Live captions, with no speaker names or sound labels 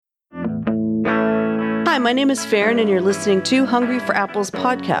Hi, my name is Farron, and you're listening to Hungry for Apples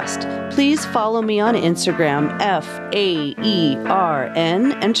podcast. Please follow me on Instagram, FAERN,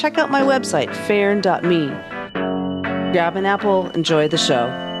 and check out my website, farron.me. Grab an apple, enjoy the show.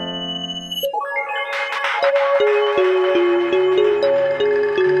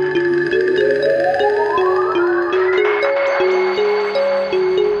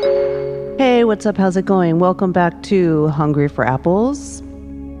 Hey, what's up? How's it going? Welcome back to Hungry for Apples.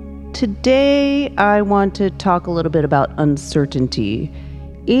 Today, I want to talk a little bit about uncertainty.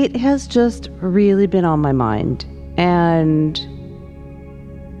 It has just really been on my mind. And,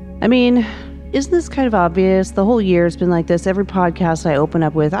 I mean, isn't this kind of obvious? The whole year has been like this. Every podcast I open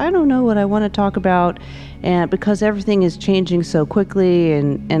up with, I don't know what I want to talk about. And because everything is changing so quickly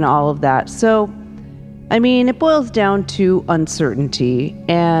and all of that. So, I mean, it boils down to uncertainty.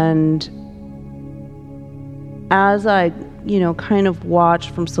 And as I kind of watch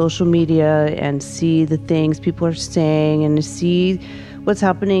from social media and see the things people are saying and to see what's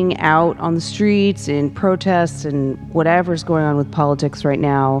happening out on the streets in protests and whatever's going on with politics right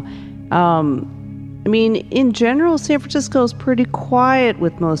now. I mean, in general, San Francisco is pretty quiet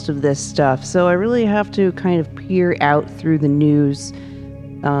with most of this stuff. So I really have to kind of peer out through the news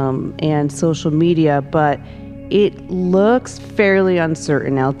and social media. But it looks fairly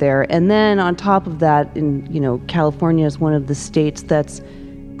uncertain out there. And then on top of that, California is one of the states that's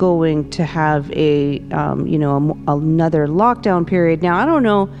going to have another lockdown period. Now, I don't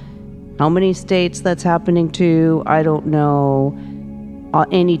know how many states that's happening to. I don't know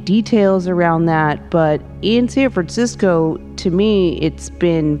any details around that. But in San Francisco, to me, it's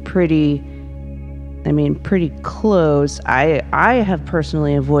been pretty close. I have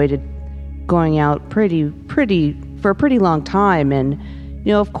personally avoided going out pretty for a pretty long time, and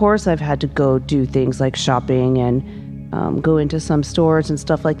of course I've had to go do things like shopping and go into some stores and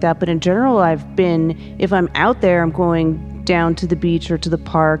stuff like that, but in general if I'm out there, I'm going down to the beach or to the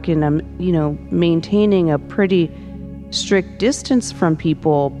park, and I'm maintaining a pretty strict distance from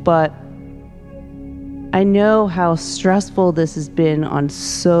people. But I know how stressful this has been on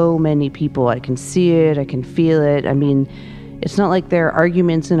so many people. I can see it, I can feel it. I mean, it's not like there are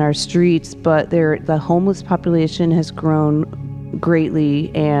arguments in our streets, but the homeless population has grown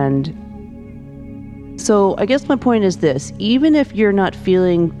greatly. And so I guess my point is this: even if you're not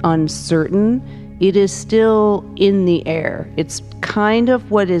feeling uncertain, it is still in the air. It's kind of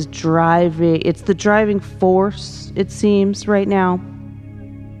what is it's the driving force, it seems, right now.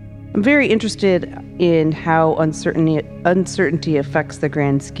 I'm very interested in how uncertainty affects the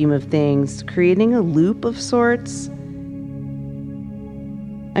grand scheme of things, creating a loop of sorts.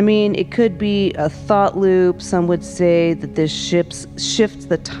 I mean, it could be a thought loop. Some would say that this shifts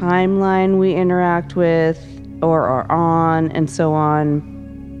the timeline we interact with or are on, and so on.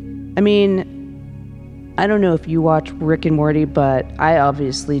 I mean, I don't know if you watch Rick and Morty, but I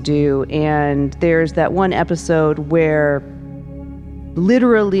obviously do. And there's that one episode where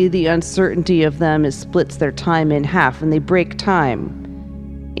literally the uncertainty of them splits their time in half, and they break time.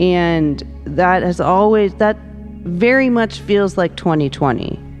 And that very much feels like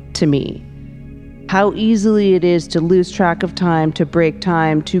 2020 to me. How easily it is to lose track of time, to break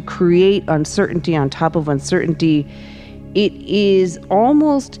time, to create uncertainty on top of uncertainty. It is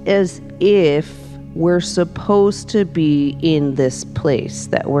almost as if we're supposed to be in this place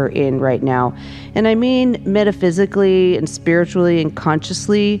that we're in right now. And I mean metaphysically and spiritually and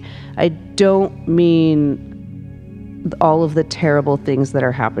consciously. I don't mean all of the terrible things that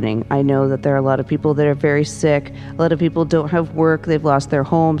are happening. I know that there are a lot of people that are very sick. A lot of people don't have work. They've lost their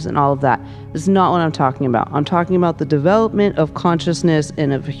homes and all of that. This is not what I'm talking about. I'm talking about the development of consciousness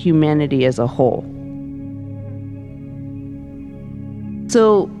and of humanity as a whole.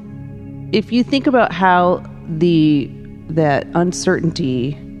 So if you think about how that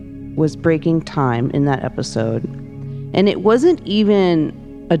uncertainty was breaking time in that episode, and it wasn't even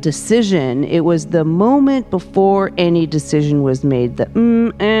a decision, it was the moment before any decision was made that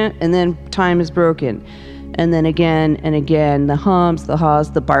and then time is broken, and then again and again, the humps, the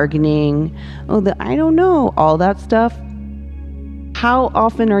haws, the bargaining, I don't know, all that stuff. How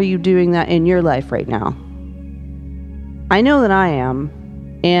often are you doing that in your life right now? I know that I am,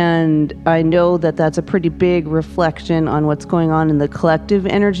 and I know that that's a pretty big reflection on what's going on in the collective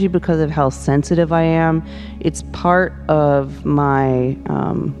energy because of how sensitive I am. It's part of my,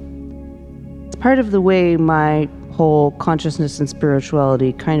 it's part of the way my whole consciousness and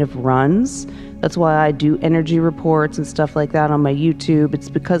spirituality kind of runs. That's why I do energy reports and stuff like that on my YouTube.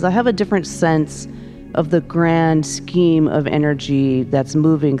 It's because I have a different sense of the grand scheme of energy that's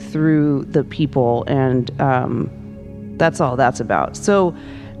moving through the people, and that's all that's about. So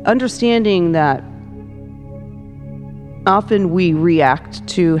understanding that often we react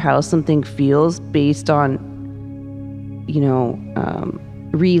to how something feels based on,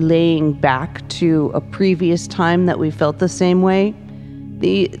 relaying back to a previous time that we felt the same way.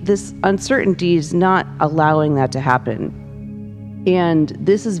 This uncertainty is not allowing that to happen. And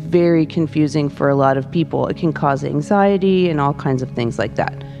this is very confusing for a lot of people. It can cause anxiety and all kinds of things like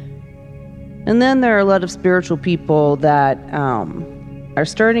that. And then there are a lot of spiritual people that are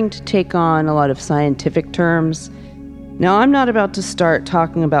starting to take on a lot of scientific terms. Now, I'm not about to start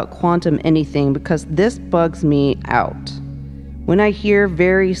talking about quantum anything because this bugs me out. When I hear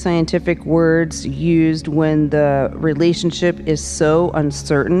very scientific words used when the relationship is so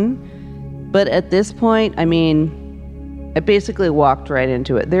uncertain, but at this point, I basically walked right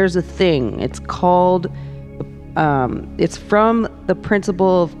into it. There's a thing. It's called, it's from the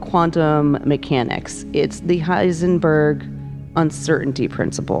principle of quantum mechanics. It's the Heisenberg uncertainty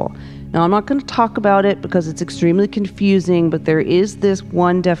principle. Now, I'm not going to talk about it because it's extremely confusing, but there is this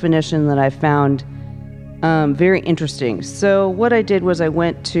one definition that I found very interesting. So what I did was I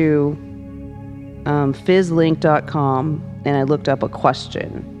went to fizzlink.com and I looked up a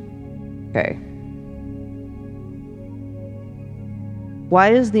question. Okay.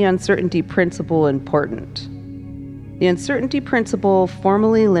 Why is the uncertainty principle important? The uncertainty principle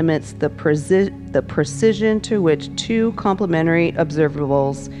formally limits the precision to which two complementary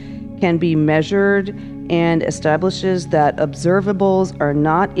observables can be measured and establishes that observables are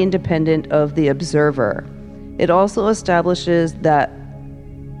not independent of the observer. It also establishes that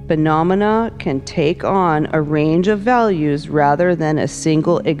phenomena can take on a range of values rather than a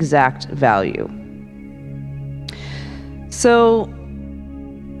single exact value. So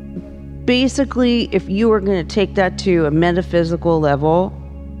basically, if you were going to take that to a metaphysical level,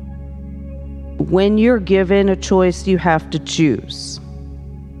 when you're given a choice, you have to choose.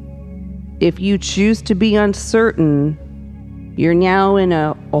 If you choose to be uncertain, you're now in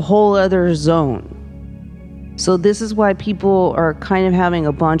a whole other zone. So this is why people are kind of having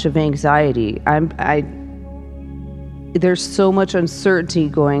a bunch of anxiety. There's so much uncertainty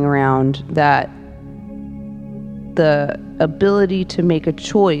going around that the ability to make a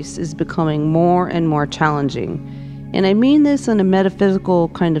choice is becoming more and more challenging. And I mean this on a metaphysical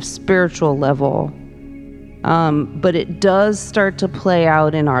kind of spiritual level, but it does start to play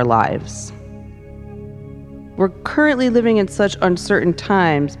out in our lives. We're currently living in such uncertain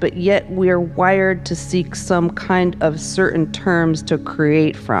times, but yet we are wired to seek some kind of certain terms to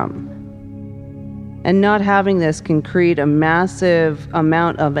create from. And not having this can create a massive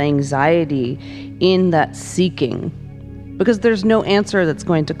amount of anxiety in that seeking, because there's no answer that's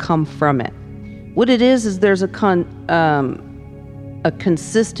going to come from it. What it is there's a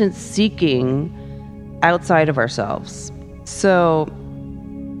consistent seeking outside of ourselves. So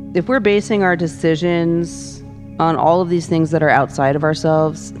if we're basing our decisions on all of these things that are outside of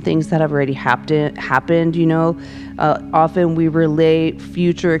ourselves, things that have already happened, often we relate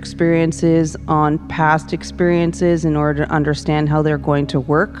future experiences on past experiences in order to understand how they're going to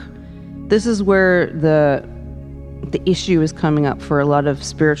work. This is where the issue is coming up for a lot of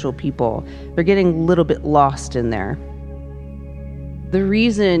spiritual people. They're getting a little bit lost in there. The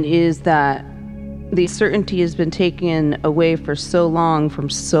reason is that the certainty has been taken away for so long from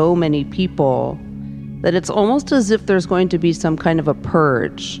so many people that it's almost as if there's going to be some kind of a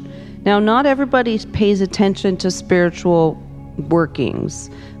purge. Now, not everybody pays attention to spiritual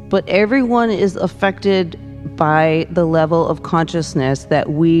workings, but everyone is affected by the level of consciousness that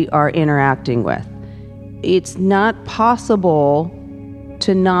we are interacting with. It's not possible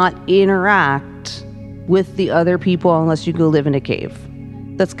to not interact with the other people unless you go live in a cave.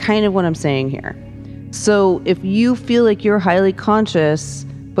 That's kind of what I'm saying here. So if you feel like you're highly conscious,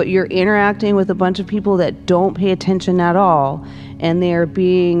 but you're interacting with a bunch of people that don't pay attention at all, and they're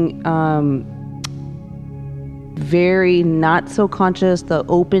being very not so conscious, the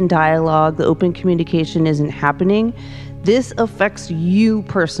open dialogue, the open communication isn't happening, this affects you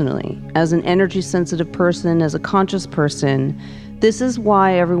personally as an energy sensitive person, as a conscious person. This is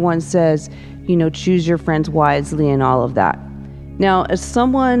why everyone says, choose your friends wisely and all of that. Now, as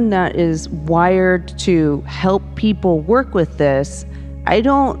someone that is wired to help people work with this, I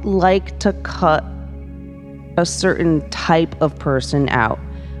don't like to cut a certain type of person out.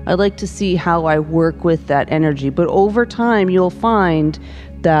 I like to see how I work with that energy. But over time, you'll find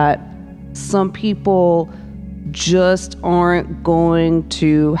that some people just aren't going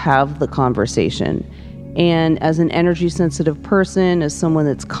to have the conversation. And as an energy sensitive person, as someone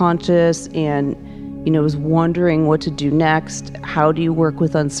that's conscious and is wondering what to do next, how do you work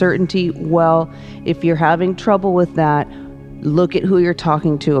with uncertainty? Well, if you're having trouble with that, look at who you're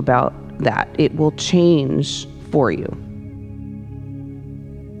talking to about that. It will change for you.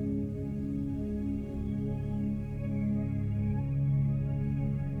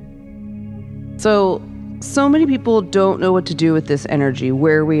 So many people don't know what to do with this energy,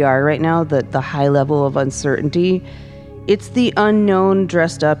 where we are right now, the high level of uncertainty. It's the unknown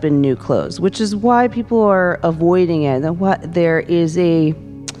dressed up in new clothes, which is why people are avoiding it.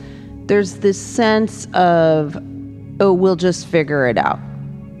 There's this sense of, oh, we'll just figure it out.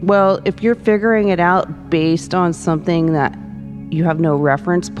 Well, if you're figuring it out based on something that you have no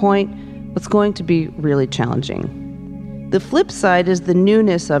reference point, it's going to be really challenging. The flip side is the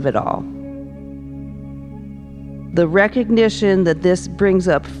newness of it all. The recognition that this brings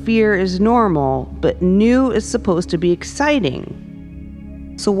up fear is normal, but new is supposed to be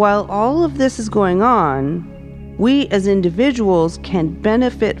exciting. So while all of this is going on, we as individuals can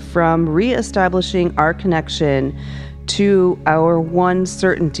benefit from reestablishing our connection to our one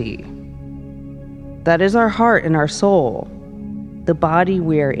certainty. That is our heart and our soul. The body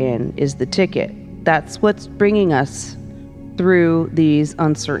we're in is the ticket. That's what's bringing us through these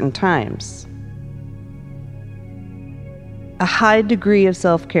uncertain times. A high degree of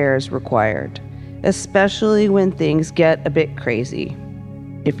self-care is required, especially when things get a bit crazy.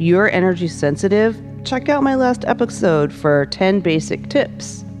 If you're energy sensitive, check out my last episode for 10 basic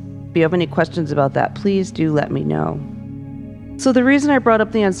tips. If you have any questions about that, please do let me know. So the reason I brought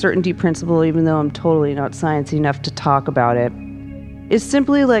up the uncertainty principle, even though I'm totally not sciencey enough to talk about it, is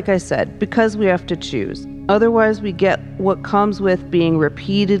simply, like I said, because we have to choose. Otherwise, we get what comes with being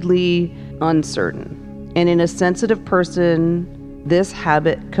repeatedly uncertain. And in a sensitive person, this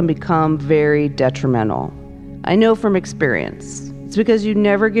habit can become very detrimental. I know from experience. It's because you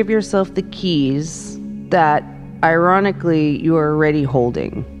never give yourself the keys that, ironically, you are already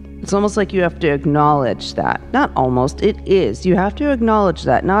holding. It's almost like you have to acknowledge that. Not almost, it is. You have to acknowledge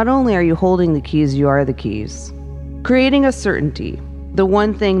that. Not only are you holding the keys, you are the keys. Creating a certainty, the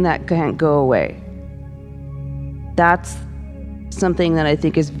one thing that can't go away. That's something that I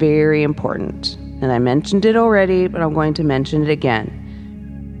think is very important. And I mentioned it already, but I'm going to mention it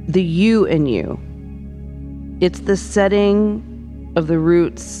again. The you in you. It's the setting of the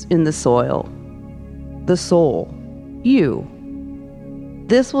roots in the soil. The soul. You.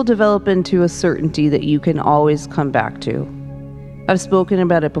 This will develop into a certainty that you can always come back to. I've spoken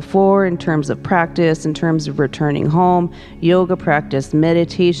about it before in terms of practice, in terms of returning home, yoga practice,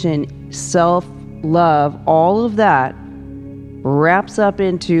 meditation, self-love, all of that wraps up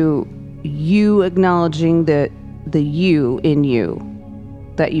into you acknowledging the you in you,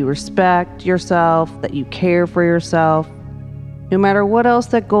 that you respect yourself, that you care for yourself. No matter what else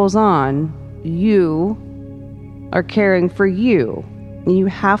that goes on, you are caring for you. You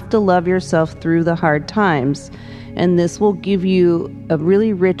have to love yourself through the hard times, and this will give you a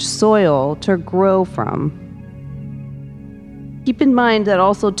really rich soil to grow from. Keep in mind that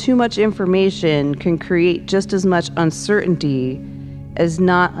also too much information can create just as much uncertainty as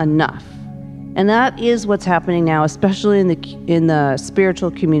not enough. And that is what's happening now, especially in the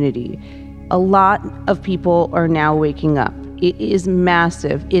spiritual community. A lot of people are now waking up. It is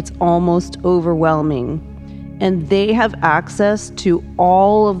massive. It's almost overwhelming. And they have access to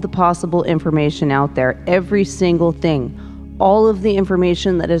all of the possible information out there, every single thing, all of the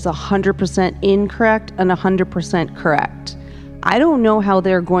information that is 100% incorrect and 100% correct. I don't know how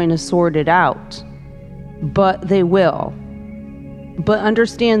they're going to sort it out, but they will. But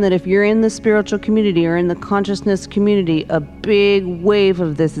understand that if you're in the spiritual community or in the consciousness community, a big wave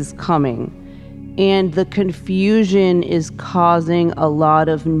of this is coming. And the confusion is causing a lot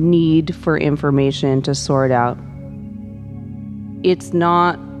of need for information to sort out. It's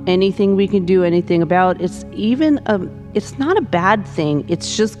not anything we can do anything about. It's not a bad thing.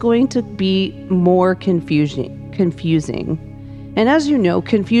 It's just going to be more confusing. And as you know,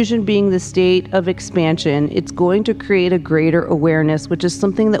 confusion being the state of expansion, it's going to create a greater awareness, which is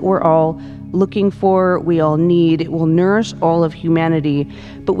something that we're all looking for, we all need. It will nourish all of humanity.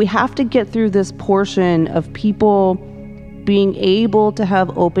 But we have to get through this portion of people being able to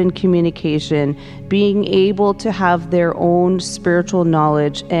have open communication, being able to have their own spiritual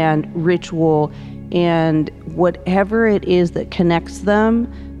knowledge and ritual and whatever it is that connects them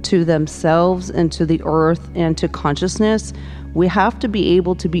to themselves and to the earth and to consciousness. We have to be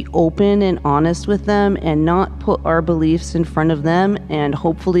able to be open and honest with them and not put our beliefs in front of them, and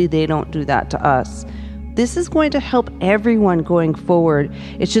hopefully they don't do that to us. This is going to help everyone going forward.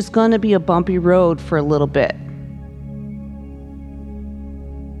 It's just going to be a bumpy road for a little bit.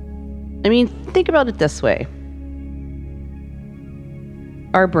 I mean, think about it this way.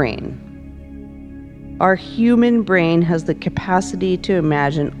 Our brain. Our human brain has the capacity to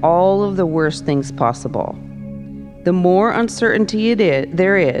imagine all of the worst things possible. The more uncertainty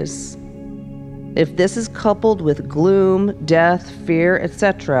there is, if this is coupled with gloom, death, fear,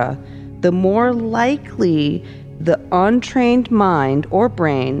 etc., the more likely the untrained mind or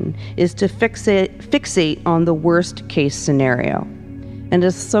brain is to fixate on the worst case scenario. And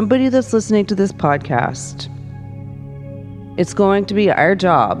as somebody that's listening to this podcast, it's going to be our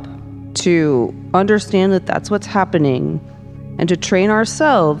job to understand that that's what's happening and to train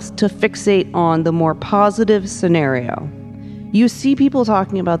ourselves to fixate on the more positive scenario. You see people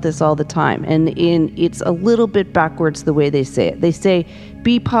talking about this all the time, and it's a little bit backwards the way they say it. They say,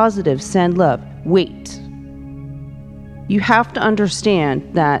 be positive, send love. Wait. You have to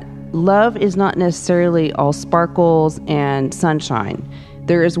understand that love is not necessarily all sparkles and sunshine.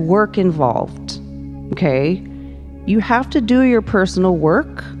 There is work involved, okay? You have to do your personal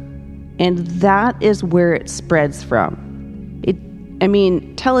work, and that is where it spreads from.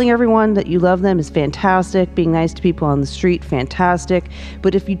 Telling everyone that you love them is fantastic. Being nice to people on the street, fantastic.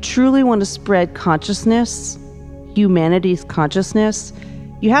 But if you truly want to spread consciousness, humanity's consciousness,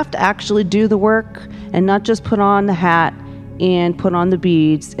 you have to actually do the work and not just put on the hat and put on the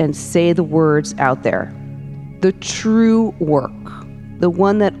beads and say the words out there. The true work, the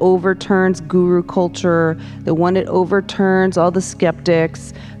one that overturns guru culture, the one that overturns all the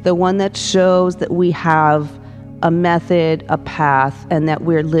skeptics, the one that shows that we have a method, a path, and that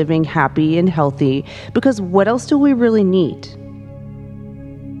we're living happy and healthy. Because what else do we really need?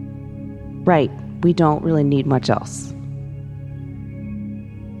 Right, we don't really need much else.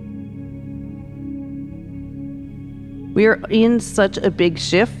 We are in such a big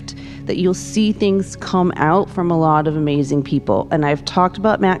shift that you'll see things come out from a lot of amazing people. And I've talked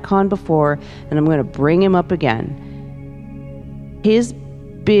about Matt Kahn before, and I'm going to bring him up again. His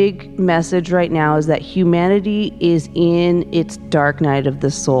big message right now is that humanity is in its dark night of the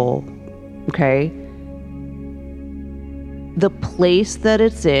soul, okay? The place that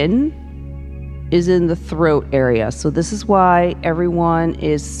it's in is in the throat area. So this is why everyone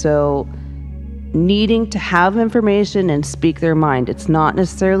is so needing to have information and speak their mind. It's not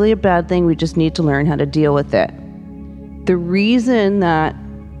necessarily a bad thing. We just need to learn how to deal with it. The reason that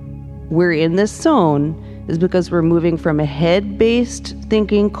we're in this zone is because we're moving from a head-based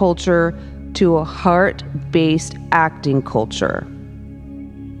thinking culture to a heart-based acting culture.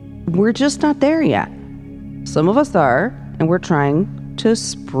 We're just not there yet. Some of us are, and we're trying to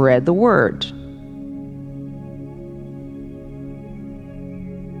spread the word.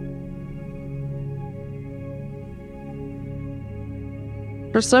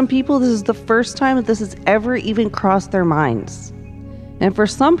 For some people, this is the first time that this has ever even crossed their minds. And for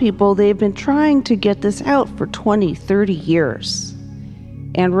some people, they've been trying to get this out for 20, 30 years.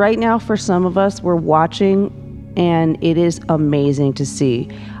 And right now, for some of us, we're watching, and it is amazing to see.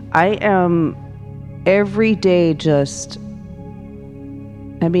 I am every day there's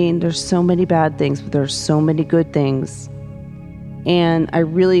so many bad things, but there's so many good things. And I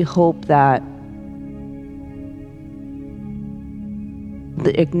really hope that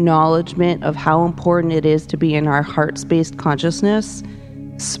the acknowledgement of how important it is to be in our heart-based consciousness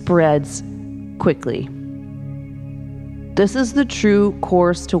spreads quickly. This is the true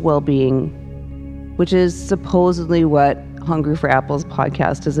course to well-being, which is supposedly what Hungry for Apples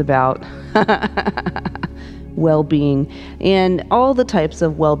podcast is about. Well-being and all the types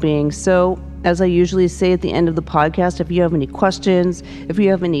of well-being. So, as I usually say at the end of the podcast, if you have any questions, if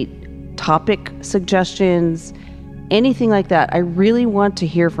you have any topic suggestions, anything like that, I really want to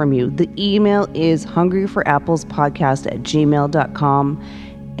hear from you. The email is hungryforapplespodcast@gmail.com.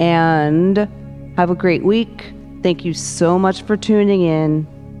 And have a great week. Thank you so much for tuning in.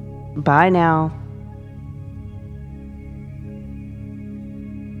 Bye now.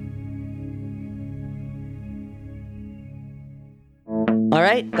 All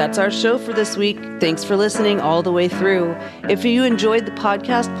right, that's our show for this week. Thanks for listening all the way through. If you enjoyed the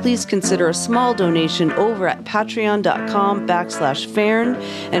podcast, please consider a small donation over at patreon.com/Faern,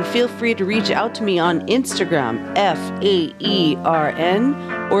 and feel free to reach out to me on Instagram, FAERN,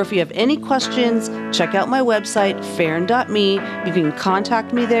 or if you have any questions, check out my website, faern.me. You can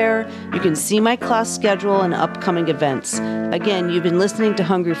contact me there. You can see my class schedule and upcoming events. Again, you've been listening to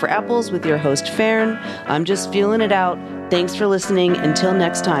Hungry for Apples with your host, Faern. I'm just feeling it out. Thanks for listening. Until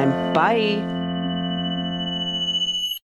next time, bye.